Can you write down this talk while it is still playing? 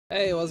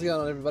Hey, what's going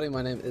on everybody?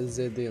 My name is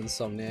Zed the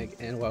Insomniac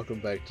and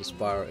welcome back to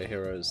Spyro A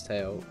Hero's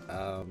Tale,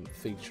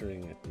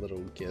 featuring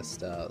little guest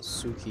star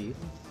Suki.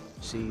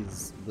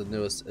 She's the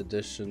newest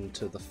addition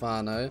to the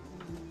whānau.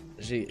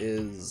 She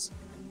is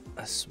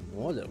a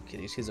small little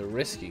kitty. She's a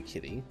rescue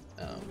kitty.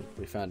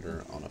 We found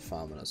her on a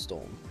farm in a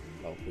storm.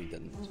 Well, we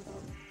didn't.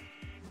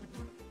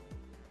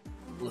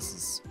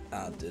 Melissa's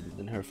did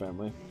in her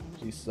family.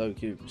 She's so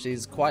cute.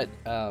 She's quite,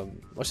 well,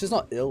 she's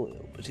not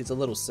ill, but she's a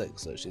little sick,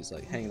 so she's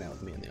like hanging out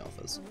with me in the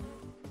office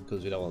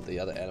because we don't want the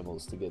other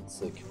animals to get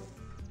sick.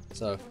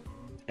 So,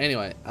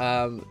 anyway,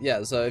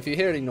 yeah. So if you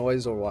hear any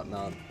noise or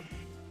whatnot,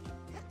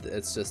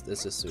 it's just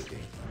Suki.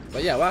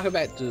 But yeah, welcome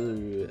back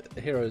to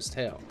Hero's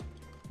Tale.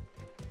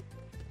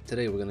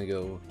 Today we're gonna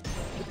go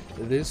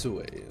this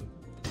way,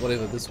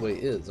 whatever this way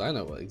is. I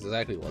know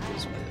exactly what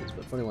this way is,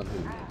 but for anyone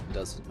who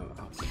doesn't know,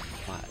 I'll keep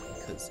quiet.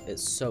 Because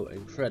it's so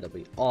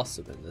incredibly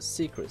awesome and the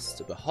secrets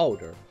to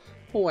behold her.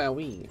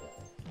 Wowee.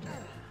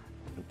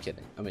 I'm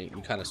kidding. I mean,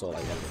 you kind of saw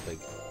like one of the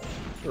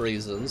big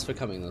reasons for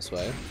coming this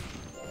way.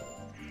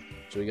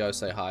 Should we go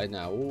say hi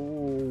now?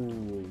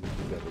 Ooh,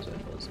 go this way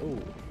first. Ooh,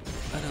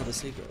 another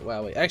secret.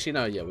 Wowee. Actually,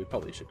 no, yeah, we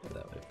probably should go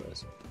that way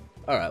first.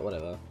 Alright,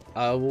 whatever.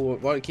 We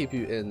won't keep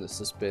you in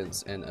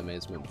suspense and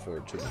amazement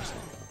for too much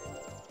longer.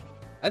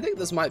 I think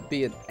this might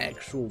be an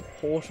actual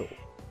portal.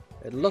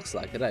 It looks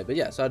like it, eh? But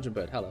yeah, Sergeant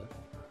Bird, hello.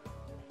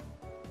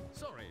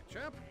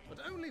 Chap, but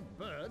only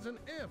birds and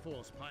Air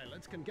Force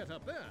pilots can get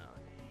up there.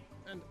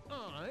 And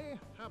I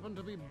happen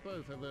to be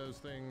both of those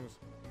things.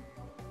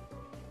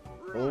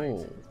 Right.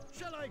 Oh.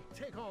 Shall I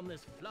take on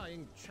this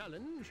flying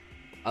challenge?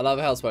 I love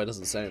how Spyro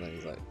doesn't say anything.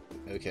 He's like,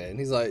 okay. And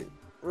he's like,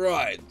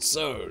 right,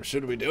 so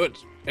should we do it?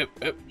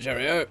 Yep,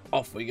 cheerio,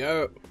 off we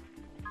go.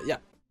 Yeah,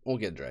 we'll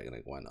get Dragon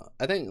Egg, why not?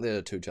 I think there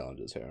are 2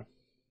 challenges here.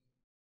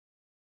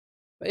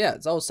 But yeah,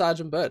 it's old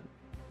Sergeant Bird.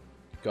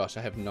 Gosh,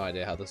 I have no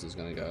idea how this is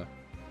going to go.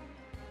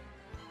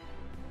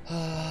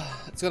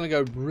 It's gonna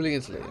go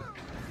brilliantly.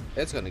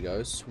 It's gonna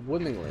go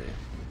swimmingly.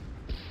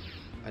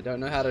 I don't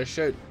know how to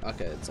shoot.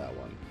 Okay, it's that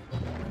one.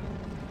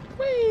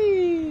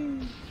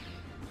 Whee!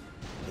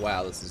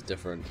 Wow, this is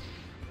different.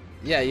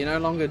 Yeah, you no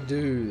longer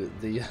do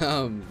the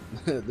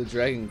the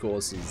dragon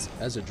courses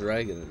as a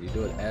dragon. You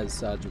do it as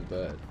Sergeant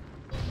Bird.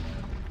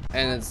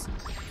 And it's,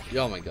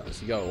 oh my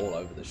gosh, you go all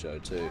over the show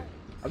too.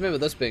 I remember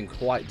this being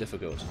quite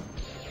difficult.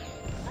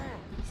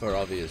 For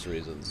obvious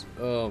reasons.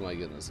 Oh my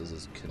goodness, this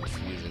is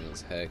confusing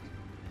as heck.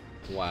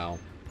 Wow.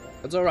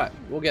 It's alright,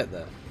 we'll get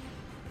there.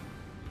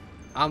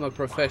 I'm a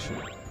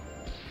professional.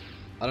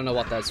 I don't know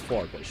what that's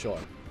for, but sure.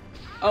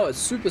 Oh, it's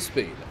super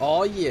speed.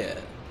 Oh yeah,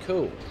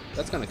 cool.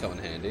 That's gonna come in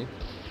handy.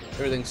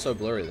 Everything's so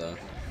blurry though.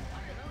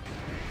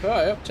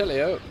 Hi, up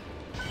Tellio.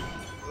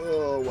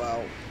 Oh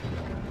wow.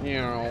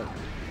 Meow.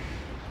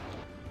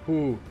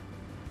 Whew.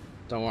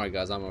 Don't worry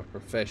guys, I'm a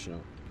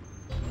professional.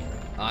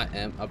 I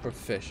am a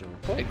professional.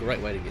 Probably a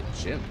great way to get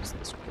gems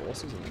this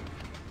course, isn't it?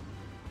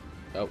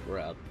 Oh, we're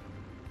out.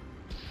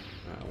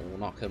 Alright, we'll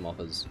knock him off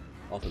his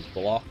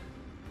block.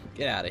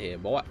 Get out of here,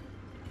 boy.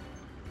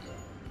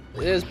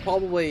 There's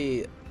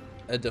probably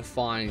a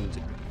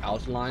defined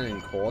outline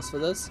and course for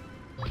this.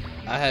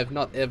 I have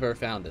not ever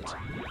found it.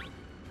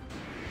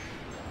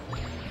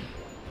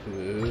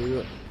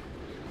 Ooh.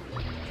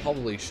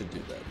 Probably should do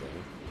that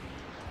though.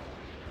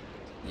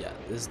 Yeah,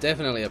 there's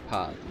definitely a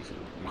path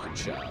you can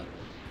chart.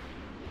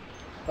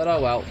 But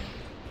oh well,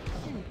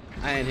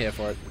 I ain't here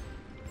for it.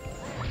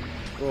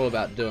 We're all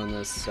about doing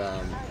this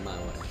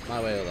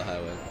my way or the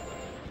highway.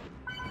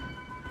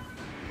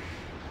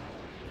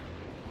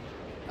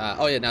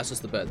 Oh yeah, now it's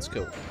just the birds,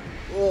 cool.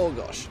 Oh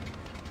gosh.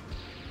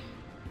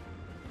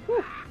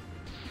 Whew.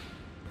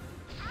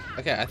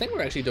 Okay, I think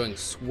we're actually doing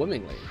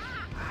swimmingly,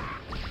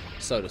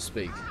 so to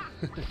speak,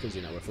 because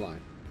you know we're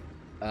flying.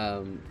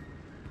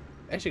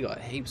 Actually got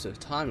heaps of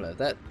time left.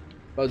 That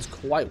bodes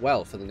quite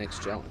well for the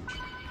next challenge.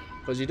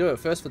 Because you do it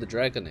first for the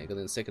Dragon Egg and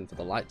then second for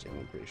the Light Gem,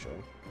 I'm pretty sure.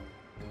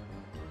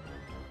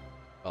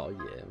 Oh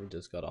yeah, we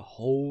just got a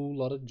whole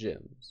lot of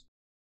gems.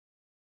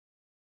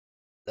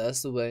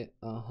 That's the way.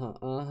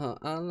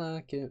 I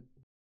like it.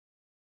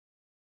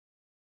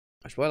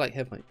 I should probably like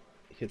have my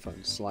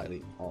headphones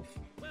slightly off.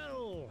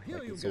 Well, here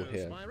like you it's go, all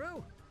here.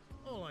 Spyro.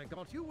 All I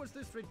got you was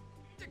this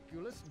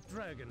ridiculous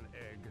dragon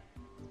egg.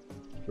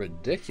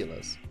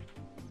 Ridiculous?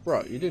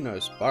 Bro, you do know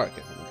Spyro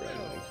can have a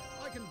Dragon Egg.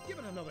 I can give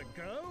it another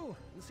go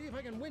and see if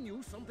I can win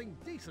you something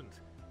decent.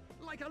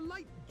 Like a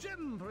light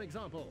gem, for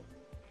example.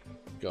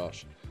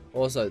 Gosh.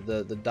 Also,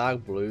 the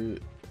dark blue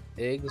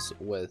eggs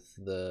with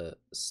the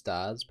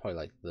stars, probably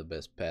like the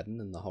best pattern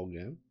in the whole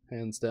game.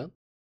 Hands down.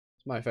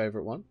 It's my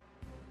favorite one.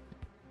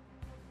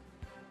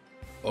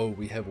 Oh,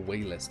 we have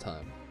way less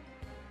time.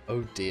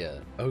 Oh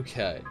dear.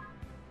 Okay.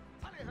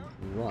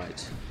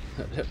 Right.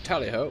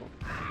 Tally-ho.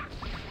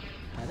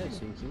 Hello,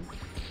 Suki.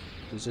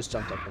 He's just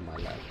jumped up on my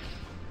lap.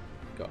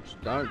 Gosh,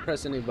 don't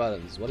press any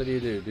buttons. Whatever you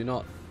do, do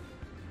not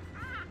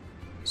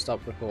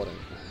stop recording.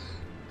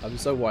 I'm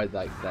so worried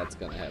like that's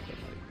gonna happen.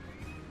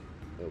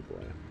 Like, oh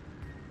boy.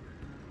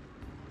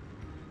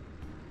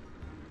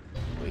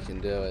 We can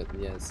do it,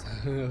 yes.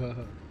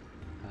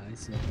 I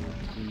see.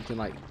 You can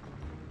like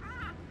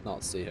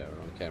not see her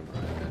on camera.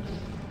 Right?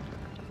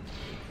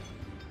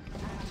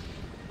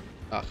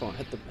 Oh, come on,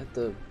 hit the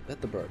bird.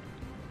 Hit the bird.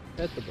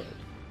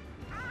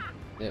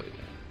 There we go.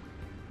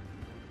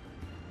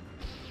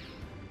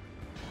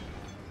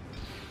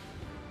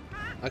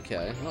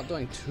 Okay, not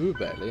doing too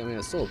badly. I mean,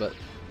 it's still a bit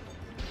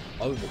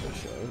over the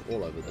show,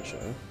 all over the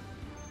show.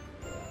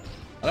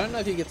 I don't know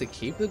if you get to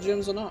keep the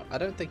gems or not. I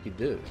don't think you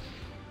do.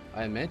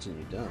 I imagine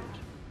you don't.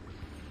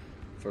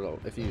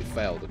 If you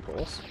failed, of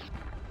course.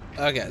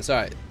 Okay,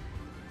 sorry.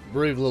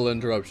 Brief little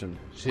interruption.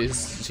 She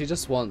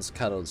just wants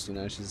cuddles, you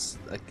know. She's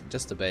like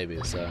just a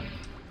baby, so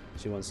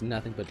she wants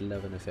nothing but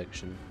love and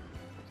affection.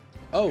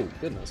 Oh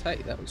goodness,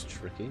 hey, that was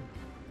tricky.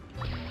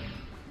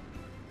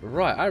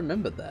 Right, I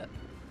remembered that.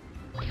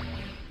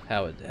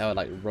 How it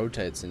like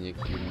rotates and you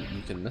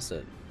can miss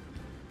it.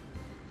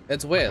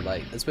 It's weird,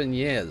 like it's been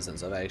years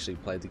since I've actually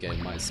played the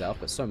game myself,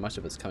 but so much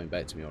of it's coming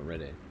back to me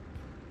already.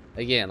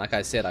 Again, like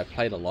I said, I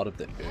played a lot of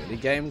the early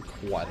game,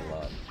 quite a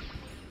lot.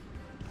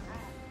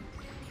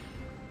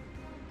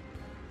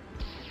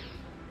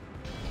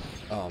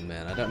 Oh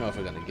man, I don't know if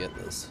we're gonna get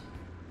this.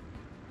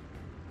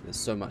 There's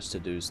so much to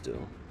do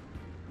still.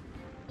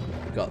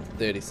 We've got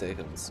 30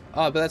 seconds.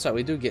 Oh, but that's right,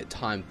 we do get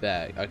time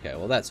back. Okay,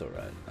 well that's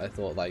alright. I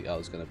thought like I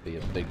was gonna be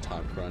a big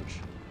time crunch.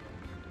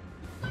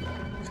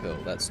 Cool,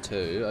 that's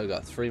 2. I've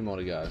got 3 more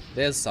to go.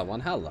 There's someone,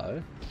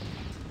 hello.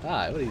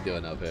 Hi, what are you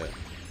doing up here?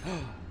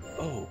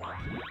 Oh,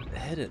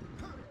 hidden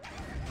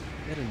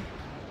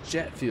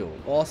jet fuel,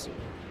 awesome.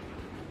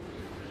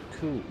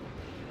 Cool.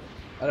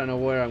 I don't know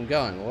where I'm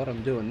going or what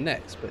I'm doing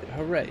next, but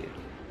hooray.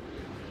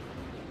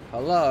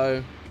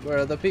 Hello, where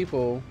are the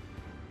people?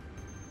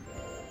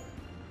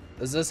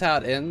 Is this how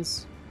it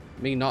ends?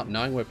 Me not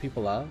knowing where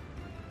people are?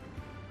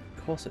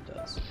 Of course it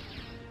does.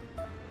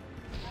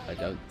 I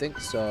don't think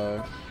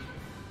so.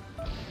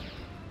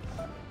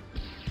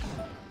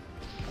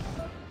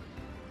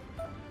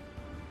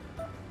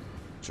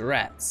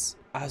 Drats.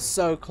 I was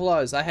so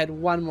close. I had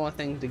one more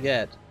thing to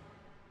get.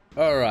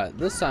 Alright,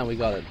 this time we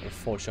got it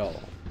for sure.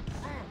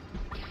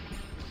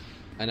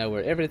 I know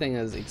where everything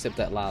is except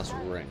that last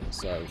ring,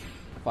 so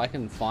if I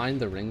can find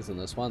the rings in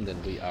this one,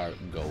 then we are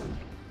gold.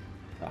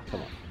 Ah, oh,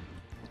 come on.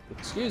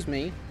 Excuse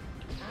me.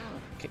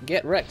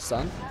 Get wrecked,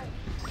 son.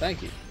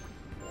 Thank you.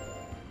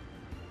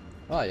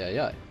 Oh,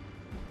 yeah.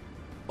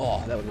 Oh,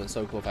 that would have been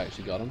so cool if I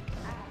actually got him.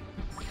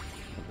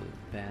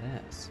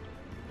 Badass.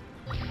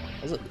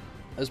 Was it?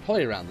 It was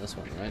probably around this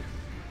one, right?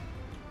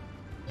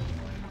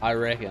 I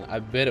reckon. I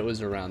bet it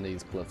was around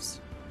these cliffs.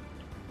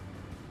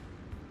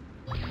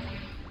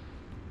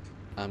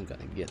 I'm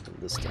gonna get them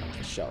this time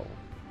for sure.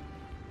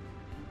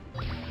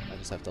 I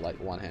just have to like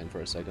one hand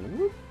for a second.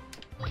 Whoop.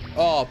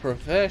 Oh,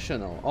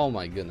 professional. Oh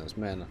my goodness,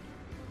 man.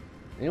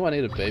 Anyone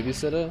need a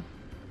babysitter?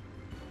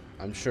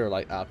 I'm sure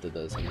like after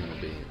this I'm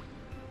gonna be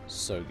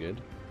so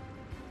good.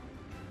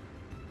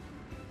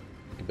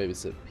 I can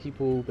babysit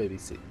people,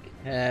 babysit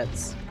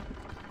cats.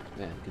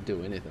 Man, could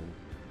do anything.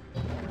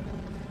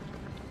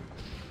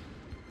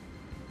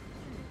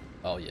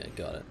 Oh yeah,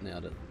 got it.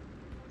 Nailed it.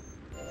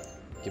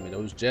 Give me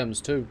those gems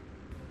too.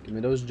 Give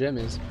me those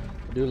gemmies.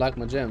 I do like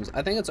my gems.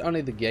 I think it's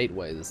only the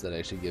gateways that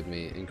actually give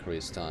me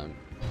increased time.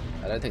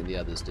 I don't think the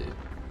others do.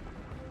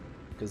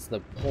 Because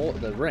the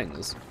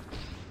rings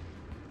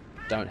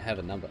don't have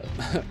a number.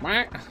 That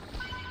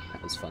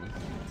was funny.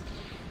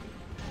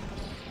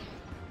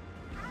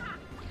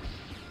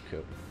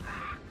 Cool.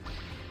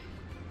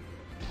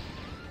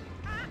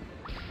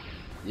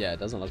 Yeah, it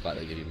doesn't look like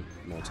they give you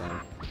more time.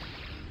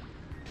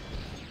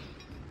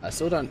 I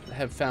still don't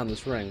have found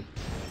this ring.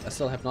 I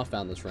still have not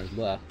found this ring.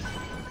 Blah.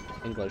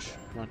 English.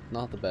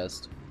 Not the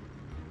best.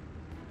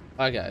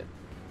 Okay.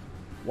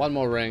 One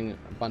more ring,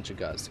 a bunch of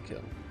guys to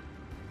kill.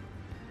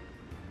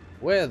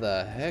 Where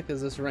the heck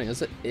is this ring?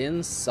 Is it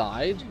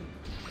inside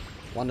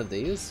one of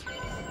these?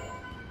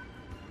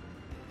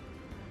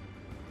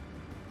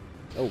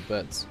 Oh,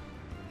 birds.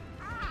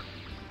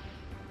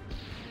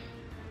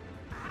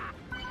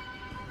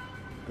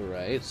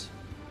 Great.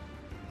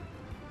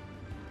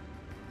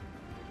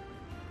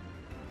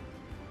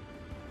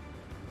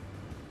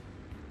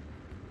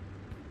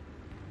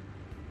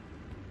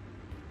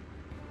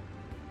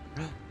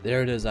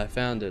 There it is, I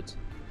found it.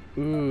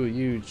 Ooh,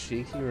 you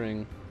cheeky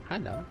ring.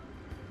 Hello.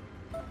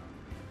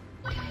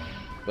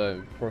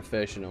 Boom,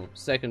 professional.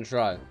 Second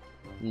try.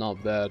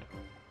 Not bad.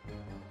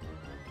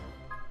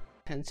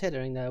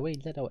 Considering the wee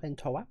little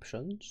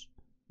interruptions.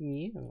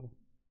 Yeah.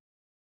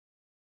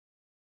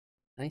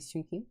 Nice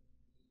thinking.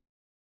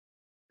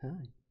 Hi.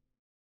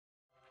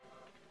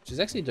 She's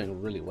actually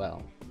doing really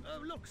well.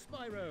 Oh, look,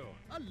 Spyro!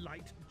 A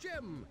light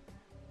gem!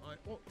 I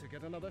ought to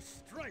get another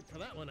stripe for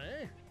that one,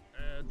 eh?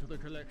 Add to the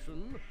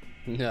collection.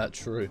 Yeah,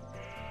 true.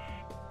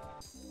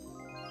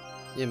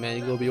 Yeah, man,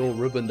 you're gonna be all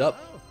ribboned up.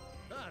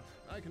 But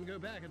I can go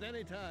back at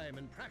any time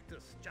and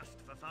practice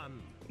just for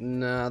fun.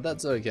 Nah,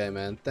 that's okay,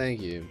 man. Thank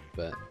you,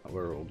 but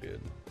we're all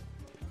good.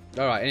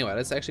 Alright, anyway,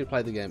 let's actually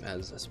play the game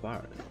as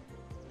Spyro.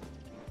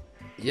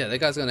 Yeah, that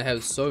guy's gonna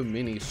have so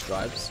many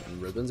stripes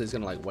and ribbons, he's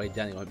gonna like weigh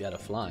down, he won't be able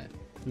to fly.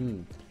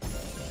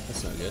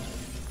 That's not good.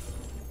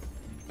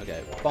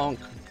 Okay, bonk.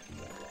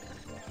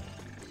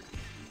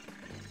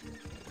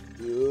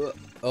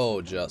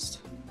 Oh, just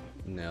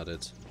nailed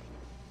it.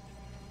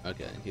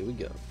 Okay, here we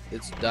go.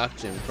 It's Dark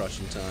Gem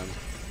crushing time.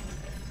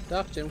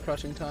 Dark Gem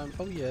crushing time.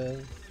 Oh yeah.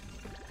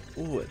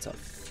 Ooh, it's a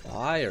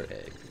fire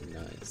egg.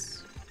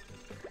 Nice.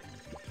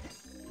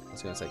 I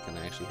was gonna say, can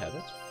I actually have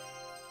it?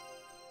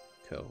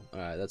 Cool.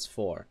 Alright, that's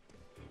 4.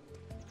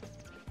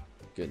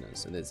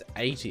 Goodness, and there's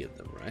 80 of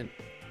them, right?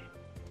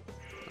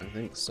 I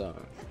think so.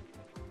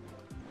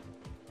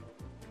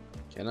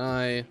 Can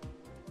I...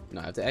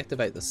 No, I have to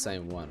activate the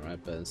same one, right?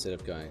 But instead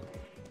of going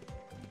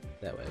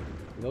that way,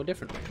 go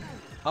differently.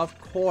 Of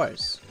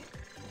course!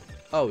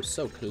 Oh,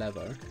 so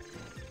clever.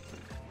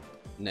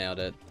 Nailed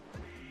it.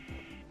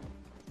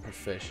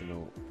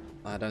 Professional.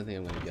 I don't think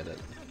I'm gonna get it.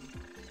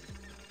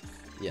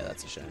 Yeah,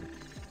 that's a shame.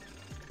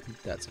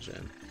 That's a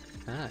shame.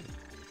 Hi.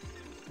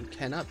 You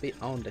cannot be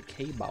on the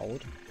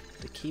keyboard.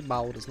 The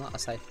keyboard is not a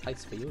safe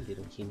place for you,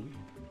 little kitty.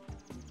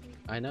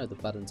 I know the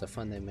buttons are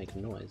fun, they make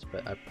noise,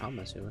 but I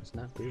promise you it's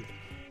not good.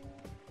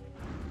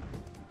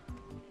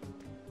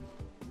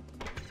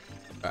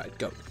 Alright,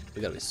 go.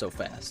 We gotta be so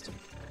fast.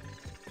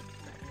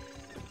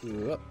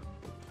 Whoop.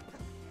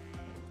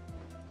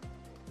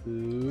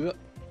 Whoop.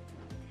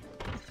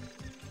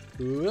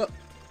 Whoop.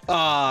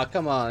 Ah,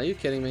 come on, are you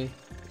kidding me?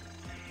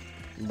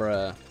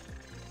 Bruh.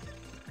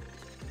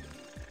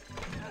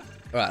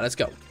 Alright, let's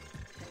go.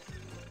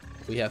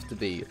 We have to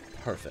be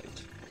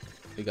perfect.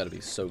 We gotta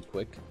be so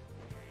quick.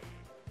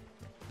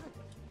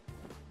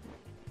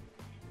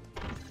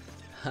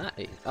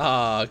 Hi.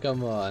 Ah,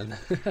 come on.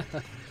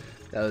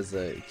 That was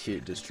a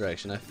cute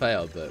distraction. I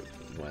failed, but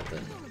worth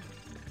it.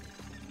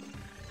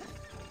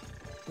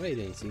 What are you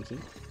doing, Suki?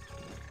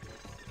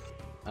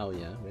 Oh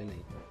yeah,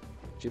 really?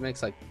 She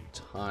makes like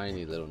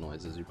tiny little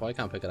noises. You probably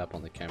can't pick it up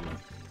on the camera.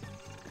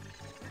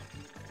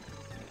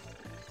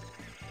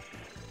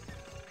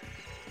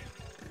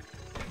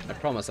 I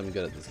promise I'm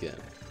good at this game.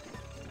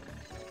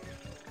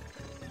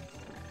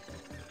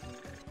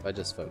 If I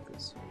just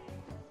focus.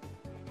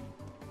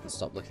 And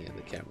stop looking at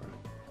the camera.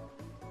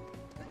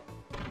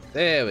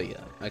 There we go.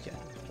 Okay.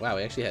 Wow,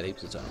 we actually had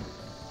heaps of time.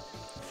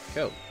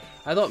 Cool.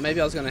 I thought maybe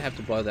I was going to have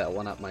to blow that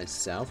one up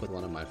myself with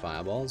one of my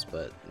fireballs,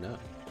 but no.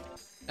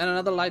 And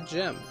another light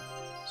gem.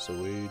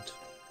 Sweet.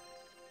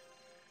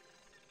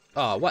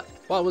 Oh, what?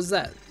 What was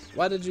that?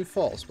 Why did you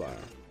fall, Spyro?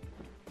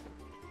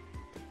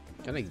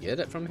 Can I get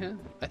it from here?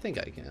 I think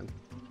I can.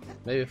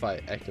 Maybe if I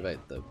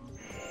activate the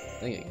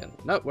thing again.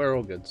 Nope, we're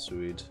all good.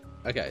 Sweet.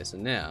 Okay, so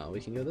now we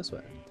can go this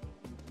way.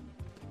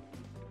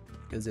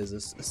 Because there's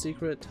a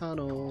secret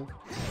tunnel.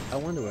 I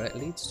wonder where it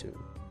leads to.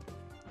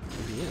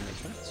 Maybe in the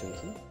track,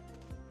 Suki.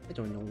 I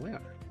don't know where.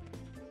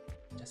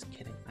 Just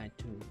kidding, I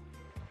do.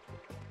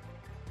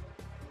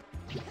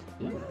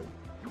 Ooh.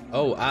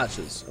 Oh,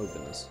 arches. Oh,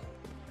 goodness.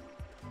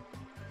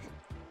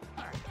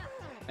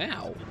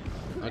 Ow.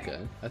 Okay,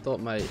 I thought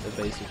my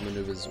evasive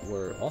maneuvers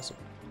were awesome.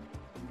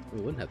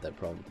 We wouldn't have that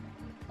problem.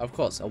 Of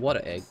course, a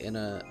water egg in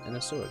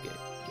a sewer gate.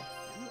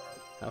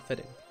 How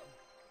fitting.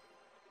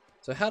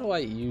 So how do I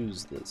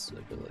use this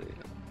ability?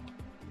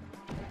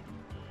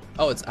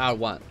 Oh, it's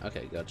R1.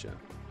 Okay, gotcha.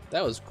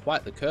 That was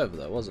quite the curve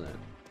though, wasn't it?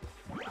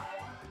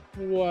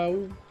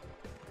 Wow.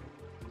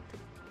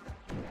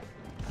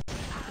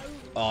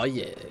 Oh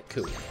yeah,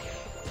 cool.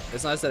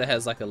 It's nice that it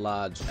has like a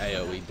large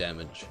AoE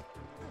damage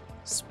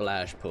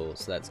splash pool,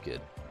 so that's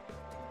good.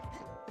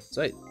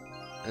 Sweet.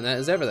 And that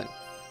is everything.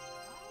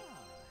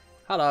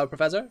 Hello,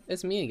 Professor.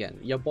 It's me again,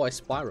 your boy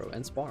Spyro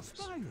and Sparks.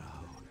 Spyro,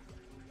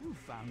 you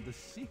found the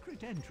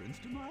secret entrance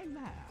to my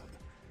lab.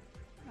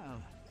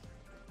 Well,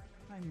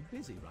 I'm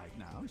busy right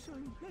now, so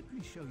let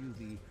me show you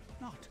the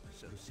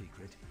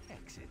not-so-secret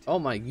exit. Oh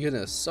my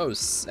goodness, so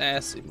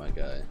sassy, my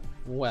guy.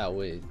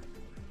 Wowee.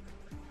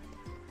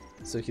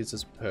 So he's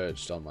just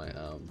perched on my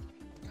arm.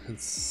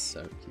 It's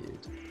so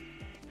cute.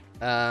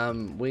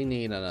 We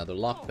need another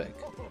lockpick.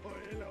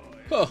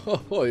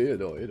 Oh, you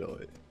know.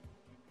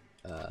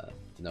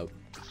 Nope.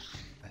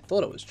 I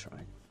thought it was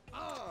trying.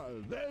 Ah,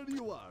 there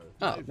you are.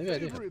 Oh, maybe I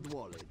do.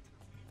 Wallet.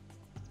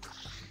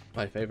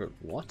 My favorite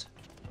what?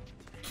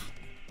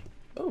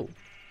 Oh,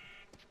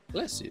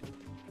 bless you.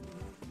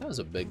 That was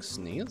a big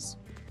sneeze.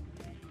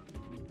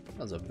 That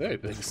was a very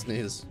big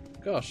sneeze.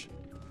 Gosh.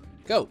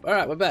 Go. All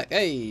right, we're back.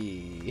 Hey,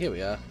 here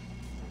we are.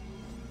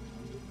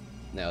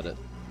 Nailed it.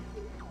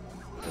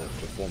 The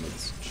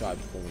shy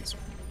performance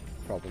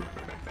problem.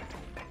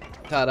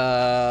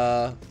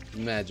 Ta-da!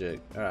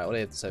 Magic. Alright, what do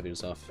you have to say for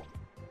yourself?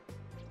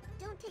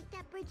 Don't take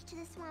that bridge to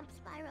the swamp,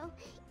 Spyro.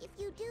 If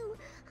you do,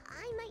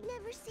 I might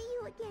never see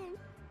you again.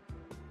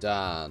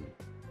 Darn.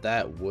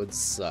 That would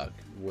suck,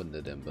 wouldn't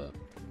it, Ember?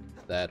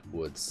 That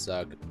would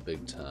suck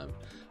big time.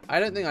 I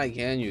don't think I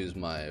can use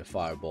my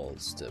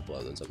fireballs to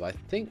blow those up. I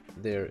think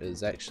there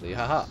is actually...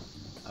 Haha!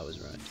 I was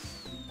right.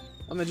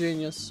 I'm a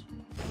genius.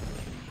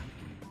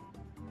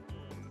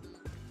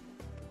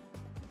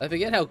 I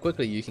forget how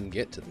quickly you can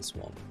get to the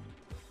swamp.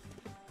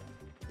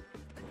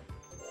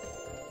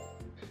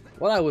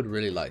 What I would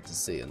really like to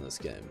see in this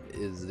game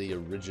is the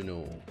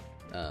original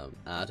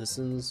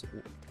artisans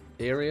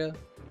area.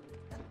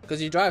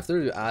 Because you drive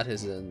through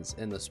artisans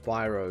in the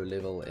Spyro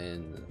level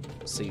in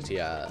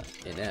CTR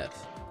NF.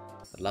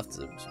 I'd love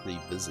to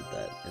revisit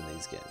that in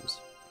these games.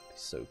 It'd be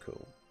so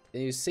cool.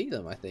 And you see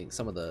them, I think,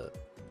 some of the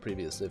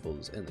previous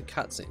levels in the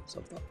cutscenes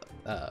of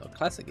the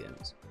classic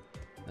games.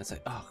 And it's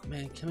like, oh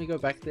man, can we go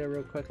back there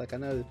real quick? Like, I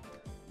know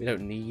we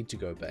don't need to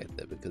go back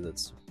there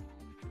because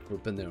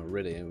we've been there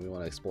already and we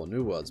want to explore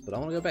new worlds, but I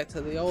want to go back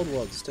to the old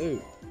worlds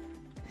too.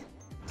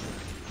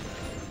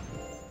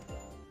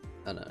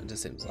 I don't know, it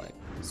just seems like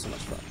so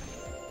much fun.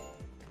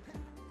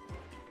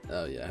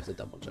 Oh yeah, I have to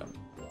double jump.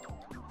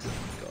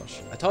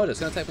 Gosh, I told you it's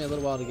gonna take me a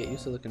little while to get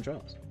used to the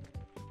controls.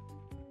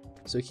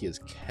 Suki is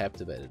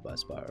captivated by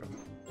Spyro.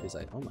 She's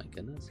like, oh my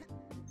goodness,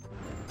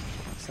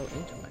 so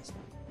interesting.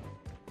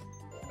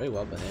 Very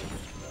well behaved.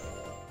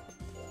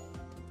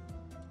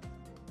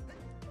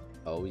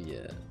 Oh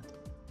yeah.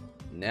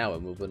 Now we're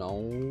moving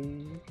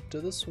on to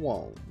the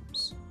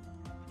swamps.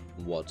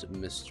 What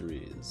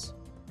mysteries,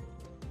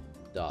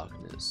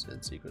 darkness,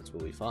 and secrets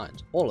will we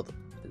find? All of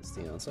them is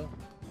the answer.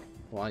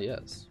 Why,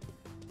 yes.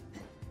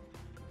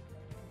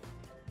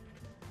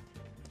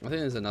 I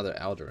think there's another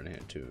elder in here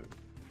too.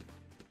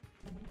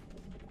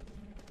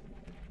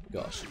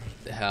 Gosh,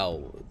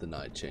 how the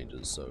night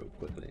changes so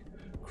quickly.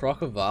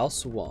 Crocodile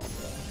Swamp.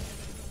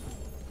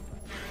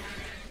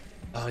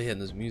 Oh yeah,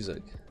 and there's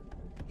music.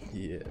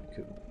 Yeah,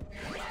 cool.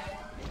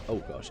 Oh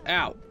gosh,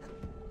 ow!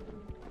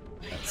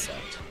 That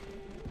sucked.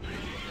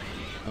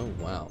 Oh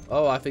wow.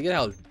 Oh, I forget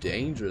how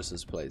dangerous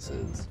this place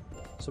is.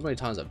 So many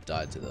times I've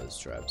died to those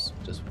traps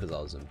just because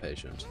I was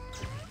impatient.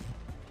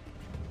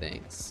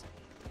 Thanks.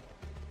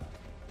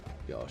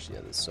 Gosh,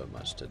 yeah, there's so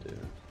much to do.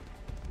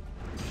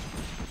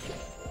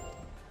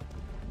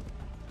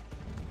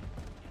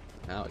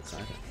 How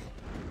exciting.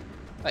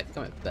 Hey,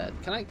 come here, bat.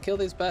 Can I kill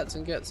these bats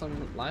and get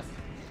some life?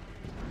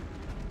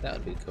 That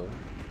would be cool.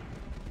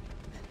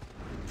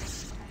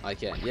 I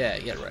can. Yeah,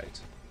 get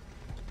wrecked.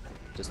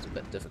 Just a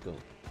bit difficult.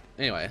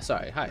 Anyway,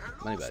 sorry. Hi,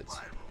 Moneybags.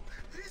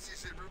 This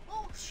is a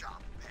remote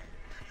shop, man.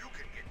 You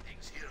can get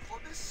things here for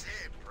the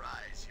same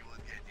price you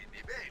would get in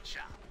the main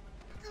shop.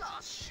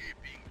 Plus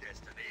shipping,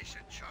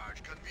 destination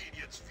charge,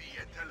 convenience fee,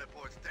 and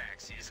teleport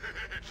taxis.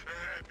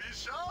 Happy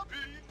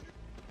shopping!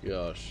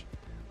 Gosh.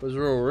 Because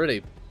we're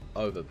already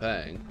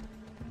overpaying.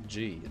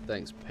 Gee,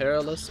 thanks.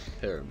 Perilous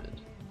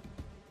Pyramid.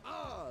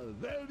 Ah,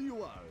 there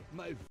you are.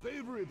 My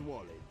favorite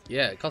wallet.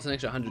 Yeah, it costs an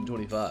extra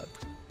 125.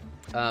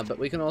 But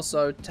we can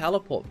also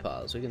teleport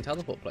paths. We can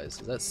teleport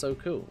places. That's so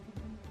cool.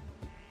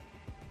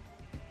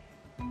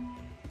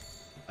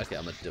 Okay,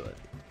 I'm gonna do it.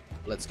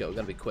 Let's go. We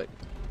gotta be quick.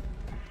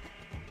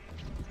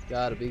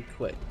 Gotta be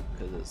quick,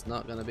 because it's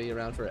not gonna be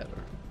around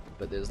forever.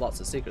 But there's lots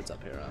of secrets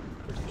up here, I'm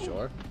pretty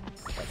sure.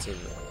 Lots of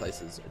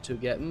places to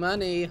get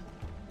money.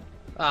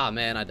 Ah,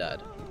 man, I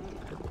died.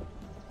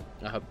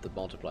 I hope the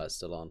multiplier's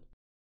still on.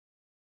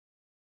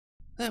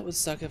 That would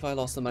suck if I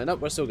lost the money. Nope,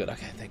 we're still good.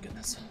 Okay, thank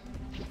goodness.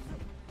 I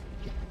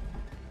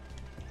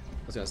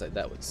was gonna say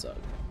that would suck.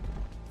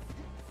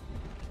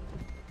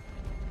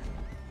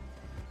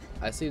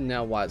 I see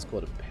now why it's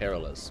called a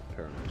perilous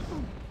pyramid.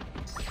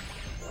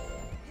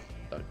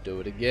 Don't do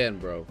it again,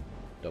 bro.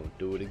 Don't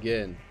do it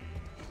again.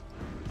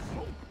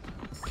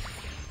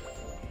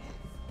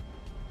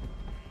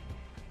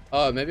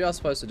 Oh, maybe I was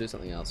supposed to do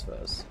something else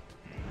first.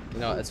 You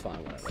know, it's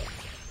fine, whatever.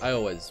 I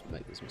always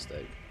make this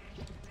mistake.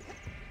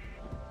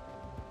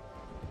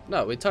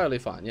 No, we're totally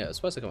fine. Yeah, it's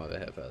supposed to come over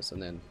here first,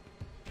 and then...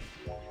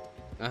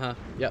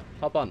 Yep,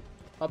 hop on.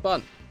 Hop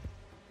on.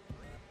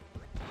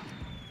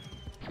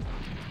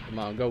 Come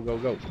on, go, go,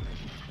 go.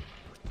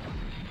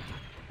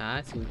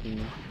 Hi, Suki.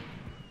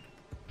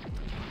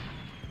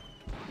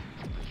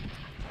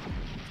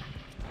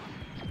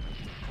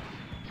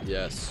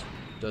 Yes,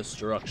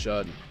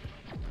 destruction.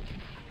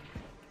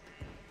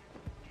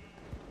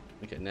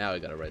 Okay, now we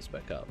gotta race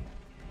back up.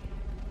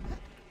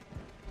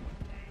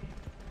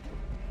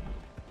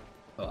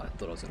 Oh, I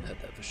thought I was gonna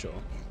hit that for sure.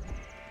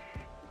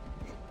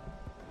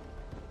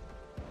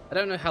 I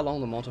don't know how long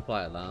the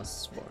multiplier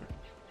lasts for.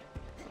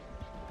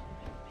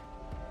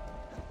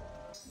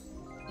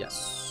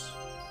 Yes.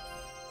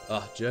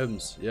 Ah,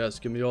 gems. Yes,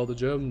 give me all the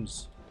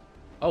gems.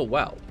 Oh,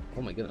 wow.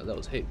 Oh my goodness, that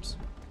was heaps.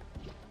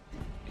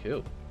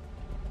 Cool.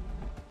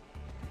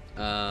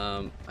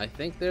 I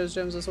think there's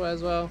gems this way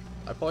as well.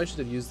 I probably should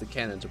have used the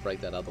cannon to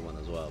break that other one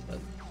as well, but...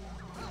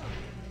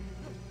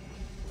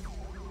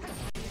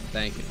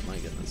 Thank you, my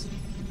goodness.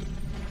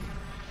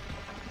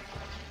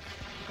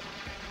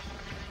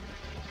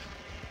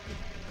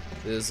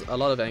 There's a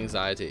lot of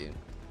anxiety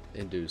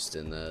induced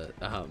in the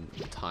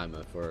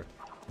timer for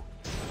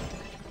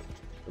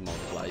the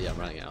multiplier. Yeah, I'm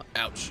running out.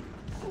 Ouch!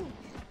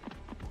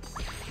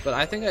 But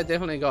I think I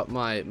definitely got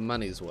my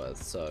money's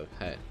worth, so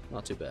hey,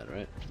 not too bad,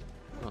 right?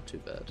 Not too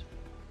bad.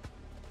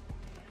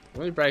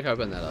 Let me break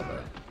open that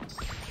other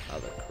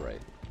crate.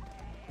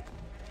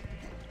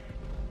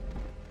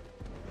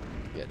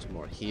 Get some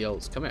more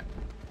heals. Come here.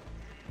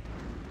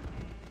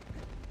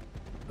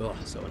 Oh,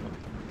 so annoying.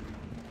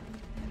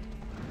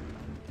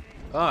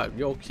 Oh,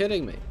 you're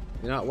kidding me.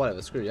 You know what?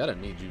 Whatever, screw you. I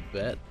don't need you,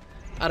 bet.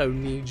 I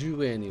don't need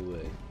you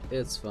anyway.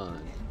 It's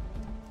fine.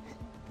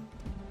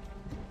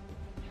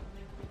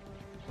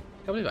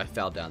 I can't believe I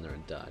fell down there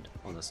and died,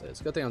 honestly.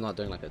 It's a good thing I'm not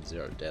doing like a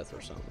 0 death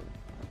or something.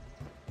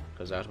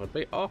 Because that would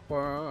be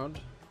awkward.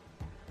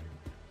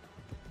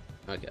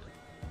 Okay.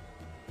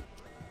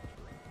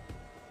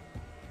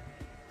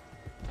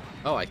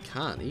 Oh, I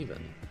can't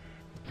even.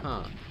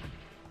 Huh.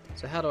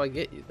 So how do I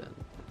get you then?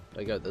 Do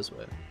I go this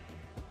way?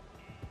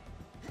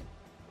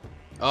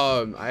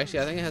 Oh, actually,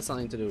 I think it has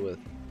something to do with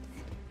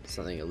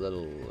something a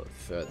little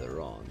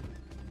further on.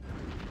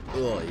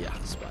 Oh, yeah,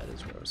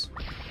 spiders, gross.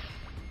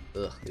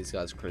 Ugh, these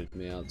guys creep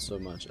me out so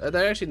much.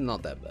 They're actually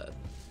not that bad.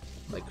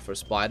 Like, for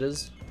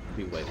spiders, it'd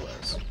be way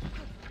worse.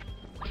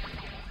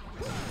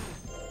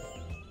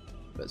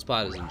 But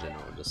spiders in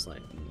general are just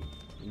like,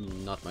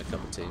 not my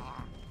cup of tea.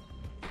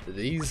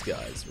 These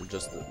guys will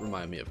just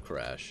remind me of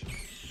Crash.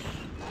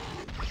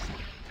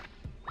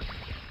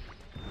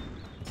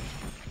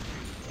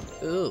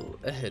 Ooh,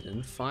 a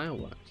hidden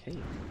firework. Hey,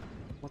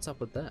 what's up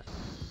with that?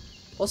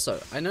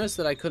 Also, I noticed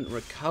that I couldn't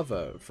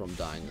recover from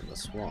dying in the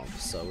swamp,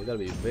 so we gotta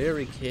be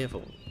very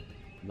careful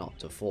not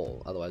to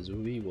fall, otherwise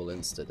we will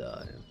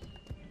insta-die.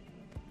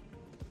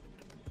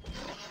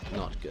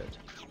 Not good.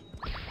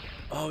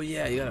 Oh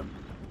yeah, you gotta...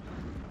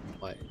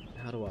 Wait,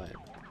 how do I...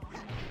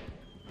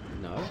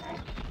 No?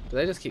 Do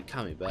they just keep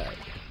coming back?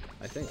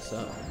 I think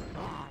so.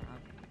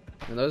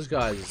 And those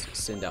guys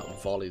send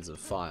out volleys of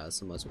fire,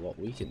 similar to what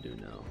we can do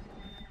now.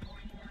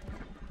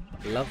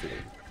 Lovely.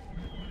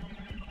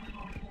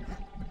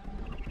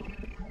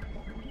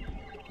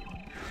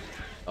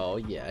 Oh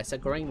yeah, it's a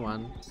green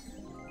one.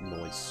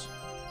 Nice.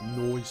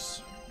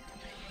 Nice.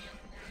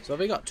 So have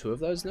we got 2 of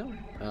those now?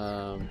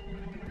 Oh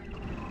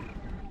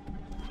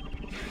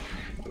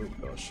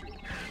gosh.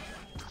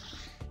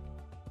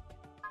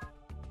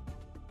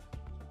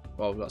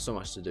 Well, we've got so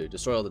much to do.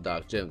 Destroy all the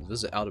dark gems.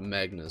 Visit Outer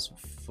Magnus.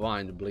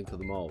 Find Blink of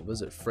the Mole.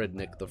 Visit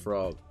Frednick the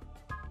Frog.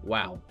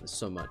 Wow, there's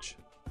so much.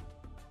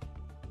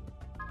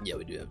 Yeah,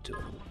 we do have 2 of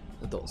them.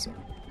 I thought so.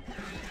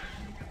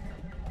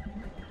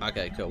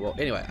 Okay, cool. Well,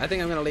 anyway, I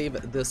think I'm going to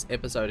leave this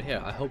episode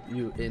here. I hope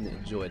you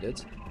enjoyed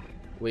it.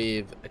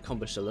 We've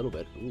accomplished a little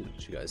bit. Ooh,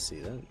 did you guys see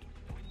that?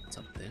 What's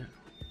up there?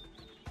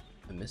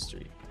 A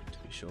mystery, to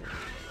be sure.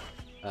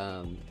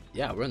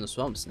 Yeah, we're in the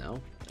swamps now.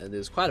 And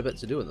there's quite a bit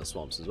to do in the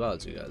swamps as well,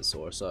 as you guys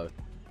saw. So,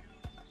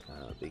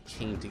 be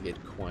keen to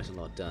get quite a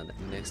lot done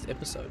next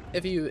episode.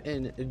 If you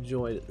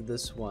enjoyed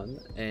this one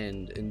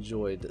and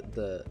enjoyed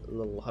the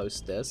little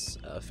hostess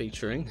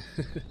featuring,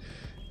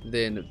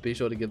 then be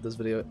sure to give this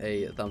video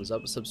a thumbs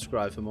up,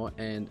 subscribe for more,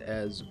 and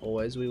as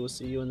always, we will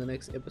see you in the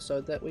next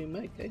episode that we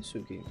make. Hey,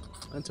 Suki.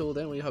 Until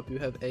then, we hope you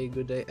have a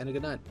good day and a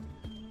good night.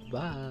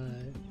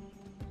 Bye.